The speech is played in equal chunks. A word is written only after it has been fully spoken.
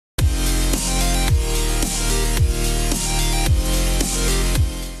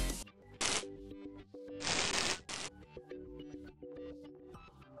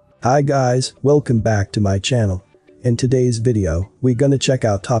Hi guys, welcome back to my channel. In today's video, we're gonna check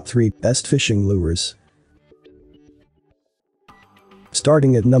out top 3 best fishing lures.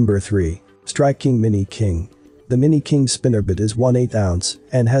 Starting at number 3. Strike King Mini King. The Mini King spinnerbait is 1/8 ounce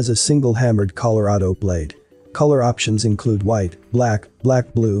and has a single hammered Colorado blade. Color options include white, black,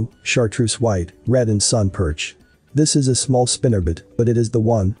 black blue, chartreuse white, red and sun perch. This is a small spinnerbait, but it is the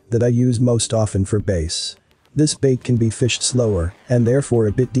one that I use most often for bass. This bait can be fished slower and therefore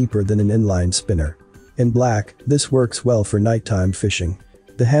a bit deeper than an inline spinner. In black, this works well for nighttime fishing.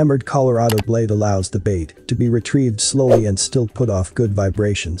 The hammered Colorado blade allows the bait to be retrieved slowly and still put off good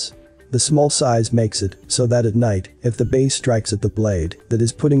vibrations. The small size makes it so that at night, if the bass strikes at the blade that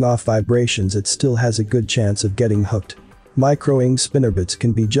is putting off vibrations, it still has a good chance of getting hooked. Micro-ing spinnerbaits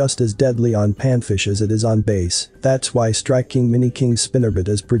can be just as deadly on panfish as it is on bass. That's why Strike King Mini King spinnerbait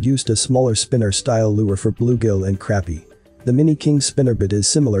has produced a smaller spinner style lure for bluegill and crappie. The Mini King spinnerbait is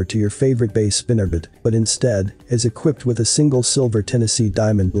similar to your favorite bass spinnerbait, but instead is equipped with a single silver Tennessee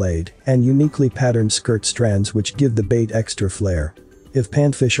diamond blade and uniquely patterned skirt strands which give the bait extra flair. If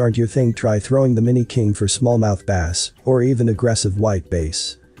panfish aren't your thing, try throwing the Mini King for smallmouth bass or even aggressive white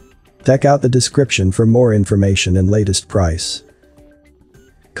bass. Check out the description for more information and latest price.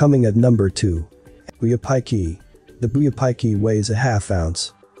 Coming at number 2. BOOYAH Pikee. The BOOYAH Pikee weighs a ½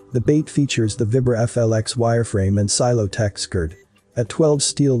 ounce. The bait features the Vibra FLX wireframe and silo tech skirt. A 12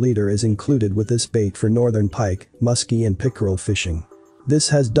 steel leader is included with this bait for northern pike, muskie and pickerel fishing. This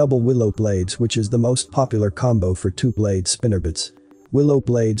has double willow blades, which is the most popular combo for 2-blade spinnerbaits. Willow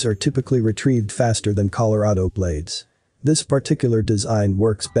blades are typically retrieved faster than Colorado blades. This particular design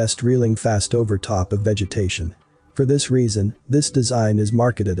works best reeling fast over top of vegetation. For this reason, this design is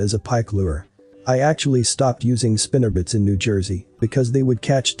marketed as a pike lure. I actually stopped using spinnerbaits in New Jersey because they would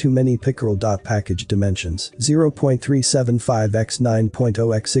catch too many pickerel. Package dimensions 0.375 x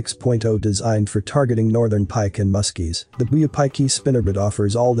 9.0 x 6.0 designed for targeting northern pike and muskies. The BOOYAH Pikee spinnerbait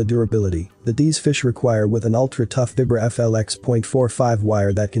offers all the durability that these fish require with an ultra-tough Vibra FLX .45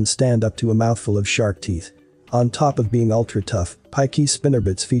 wire that can stand up to a mouthful of shark teeth. On top of being ultra-tough, Pikee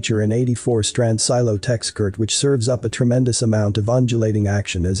spinnerbaits feature an 84-strand silo tech skirt which serves up a tremendous amount of undulating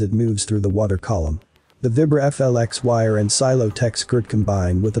action as it moves through the water column. The Vibra FLX wire and silo tech skirt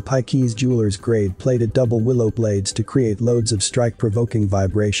combine with the Pikee's jeweler's grade plated double willow blades to create loads of strike-provoking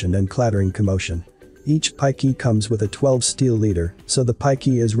vibration and clattering commotion. Each Pikee comes with a 12 steel leader, so the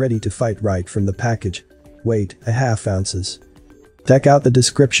Pikee is ready to fight right from the package. Weight, a ½ ounces. Check out the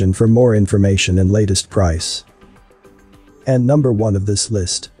description for more information and latest price. And number 1 of this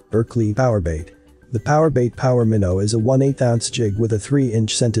list, Berkley PowerBait. The PowerBait Power Minnow is a 1/8 ounce jig with a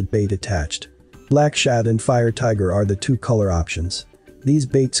 3-inch scented bait attached. Black Shad and Fire Tiger are the 2 color options. These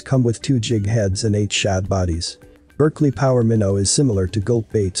baits come with 2 jig heads and 8 shad bodies. Berkley Power Minnow is similar to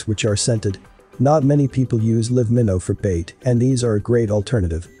gulp baits which are scented. Not many people use live minnow for bait, and these are a great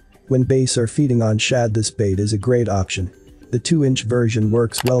alternative. When bass are feeding on shad, this bait is a great option. The 2-inch version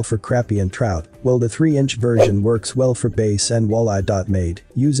works well for crappie and trout, while the 3-inch version works well for bass and walleye. Made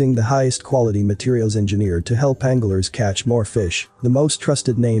using the highest quality materials engineered to help anglers catch more fish. The most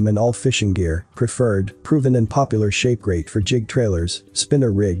trusted name in all fishing gear, preferred, proven and popular shape, great for jig trailers,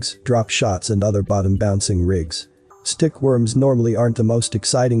 spinner rigs, drop shots and other bottom bouncing rigs. Stick worms normally aren't the most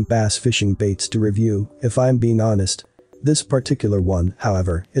exciting bass fishing baits to review, if I'm being honest. This particular one,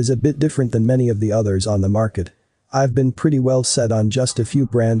 however, is a bit different than many of the others on the market. I've been pretty well set on just a few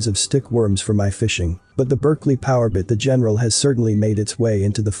brands of stick worms for my fishing, but the Berkley PowerBait the General has certainly made its way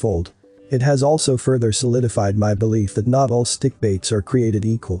into the fold. It has also further solidified my belief that not all stick baits are created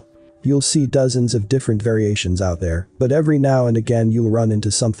equal. You'll see dozens of different variations out there, but every now and again you'll run into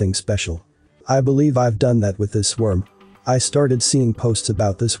something special. I believe I've done that with this worm. I started seeing posts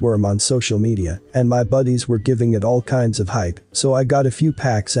about this worm on social media, and my buddies were giving it all kinds of hype, so I got a few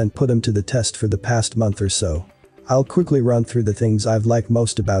packs and put them to the test for the past month or so. I'll quickly run through the things I've liked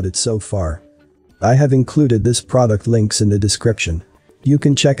most about it so far. I have included this product links in the description. You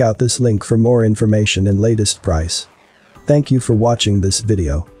can check out this link for more information and latest price. Thank you for watching this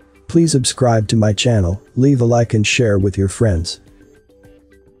video. Please subscribe to my channel, leave a like and share with your friends.